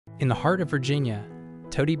In the heart of Virginia,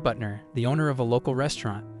 Tody Butner, the owner of a local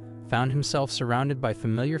restaurant, found himself surrounded by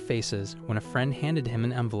familiar faces when a friend handed him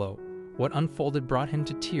an envelope. What unfolded brought him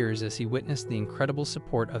to tears as he witnessed the incredible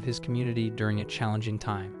support of his community during a challenging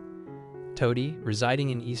time. Tody,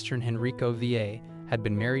 residing in eastern Henrico, VA, had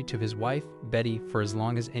been married to his wife, Betty, for as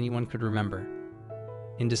long as anyone could remember.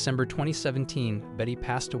 In December 2017, Betty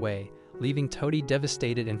passed away, leaving Tody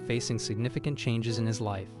devastated and facing significant changes in his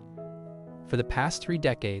life. For the past 3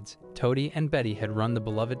 decades, Tody and Betty had run the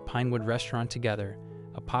beloved Pinewood restaurant together,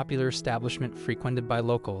 a popular establishment frequented by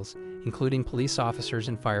locals, including police officers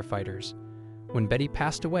and firefighters. When Betty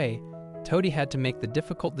passed away, Tody had to make the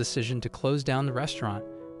difficult decision to close down the restaurant,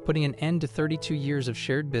 putting an end to 32 years of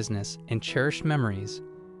shared business and cherished memories.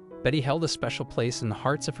 Betty held a special place in the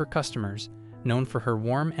hearts of her customers, known for her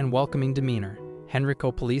warm and welcoming demeanor.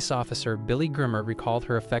 Henrico police officer Billy Grimmer recalled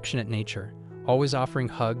her affectionate nature, always offering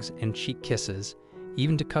hugs and cheek kisses,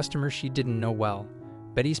 even to customers she didn't know well.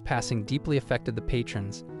 Betty's passing deeply affected the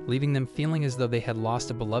patrons, leaving them feeling as though they had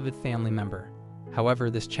lost a beloved family member.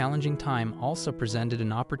 However, this challenging time also presented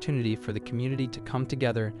an opportunity for the community to come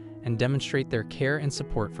together and demonstrate their care and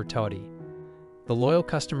support for Tody. The loyal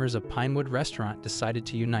customers of Pinewood Restaurant decided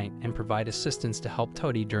to unite and provide assistance to help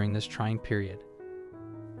Tody during this trying period.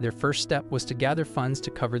 Their first step was to gather funds to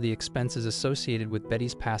cover the expenses associated with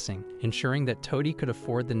Betty's passing, ensuring that Tody could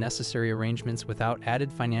afford the necessary arrangements without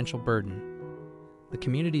added financial burden. The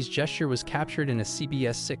community's gesture was captured in a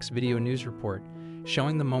CBS 6 video news report,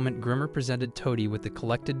 showing the moment Grimmer presented Tody with the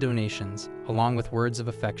collected donations, along with words of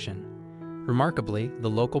affection. Remarkably, the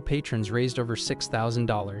local patrons raised over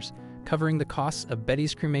 $6,000, covering the costs of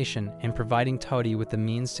Betty's cremation and providing Tody with the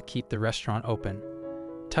means to keep the restaurant open.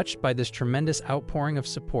 Touched by this tremendous outpouring of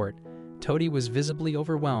support, Tody was visibly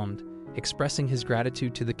overwhelmed, expressing his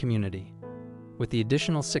gratitude to the community. With the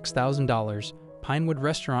additional $6,000, Pinewood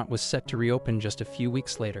Restaurant was set to reopen just a few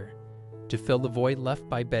weeks later. To fill the void left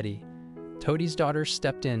by Betty, Tody's daughter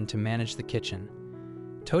stepped in to manage the kitchen.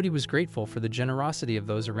 Tody was grateful for the generosity of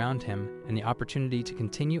those around him and the opportunity to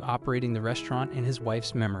continue operating the restaurant in his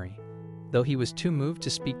wife's memory. Though he was too moved to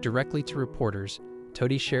speak directly to reporters,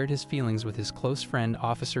 Tody shared his feelings with his close friend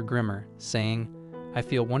Officer Grimmer, saying, "I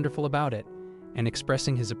feel wonderful about it," and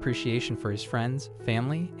expressing his appreciation for his friends,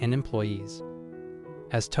 family, and employees.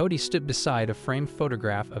 As Tody stood beside a framed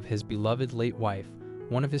photograph of his beloved late wife,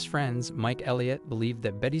 one of his friends, Mike Elliott, believed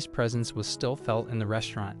that Betty's presence was still felt in the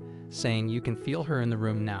restaurant, saying, "You can feel her in the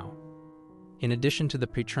room now." In addition to the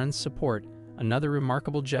patrons' support, another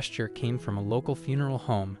remarkable gesture came from a local funeral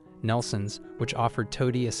home, Nelson's, which offered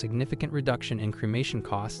Tody a significant reduction in cremation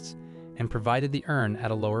costs and provided the urn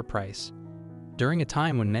at a lower price. During a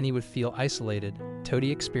time when many would feel isolated,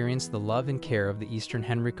 Tody experienced the love and care of the Eastern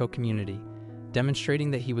Henrico community,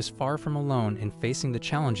 demonstrating that he was far from alone in facing the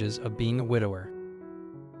challenges of being a widower.